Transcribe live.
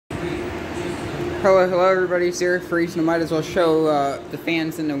Hello everybody, it's Eric Freeze, and I might as well show the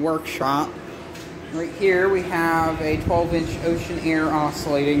fans in the workshop. Right here we have a 12-inch Ocean Air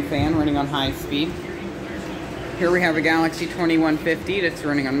oscillating fan running on high speed. Here we have a Galaxy 2150 that's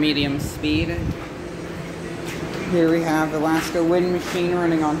running on medium speed. Here we have the Alaska wind machine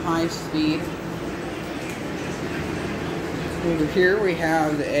running on high speed. Over here we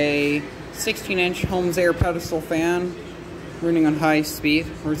have a 16-inch Holmes Air pedestal fan running on high speed.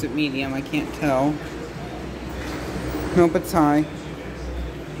 Or is it medium? I can't tell. Nope, it's high.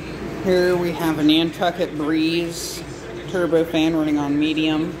 Here we have a Nantucket Breeze turbo fan running on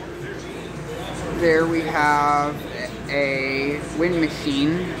medium. There we have a wind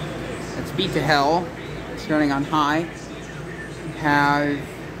machine that's beat to hell. It's running on high. We have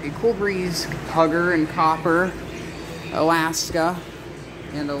a Cool Breeze Hugger in copper, Alaska,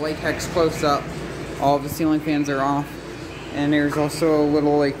 and a latex close-up. All of the ceiling fans are off. And there's also a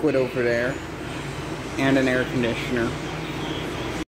little liquid over there, and an air conditioner.